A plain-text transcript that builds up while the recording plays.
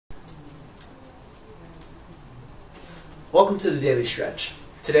Welcome to the daily stretch.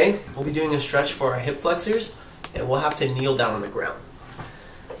 Today we'll be doing a stretch for our hip flexors and we'll have to kneel down on the ground.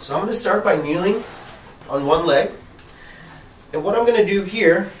 So I'm going to start by kneeling on one leg, and what I'm going to do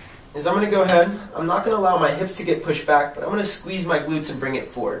here is I'm going to go ahead, I'm not going to allow my hips to get pushed back, but I'm going to squeeze my glutes and bring it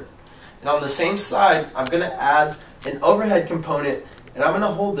forward. And on the same side I'm going to add an overhead component, and I'm going to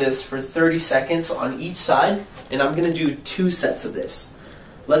hold this for 30 seconds on each side, and I'm going to do 2 sets of this.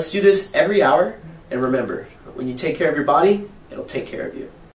 Let's do this every hour, and remember, when you take care of your body, it'll take care of you.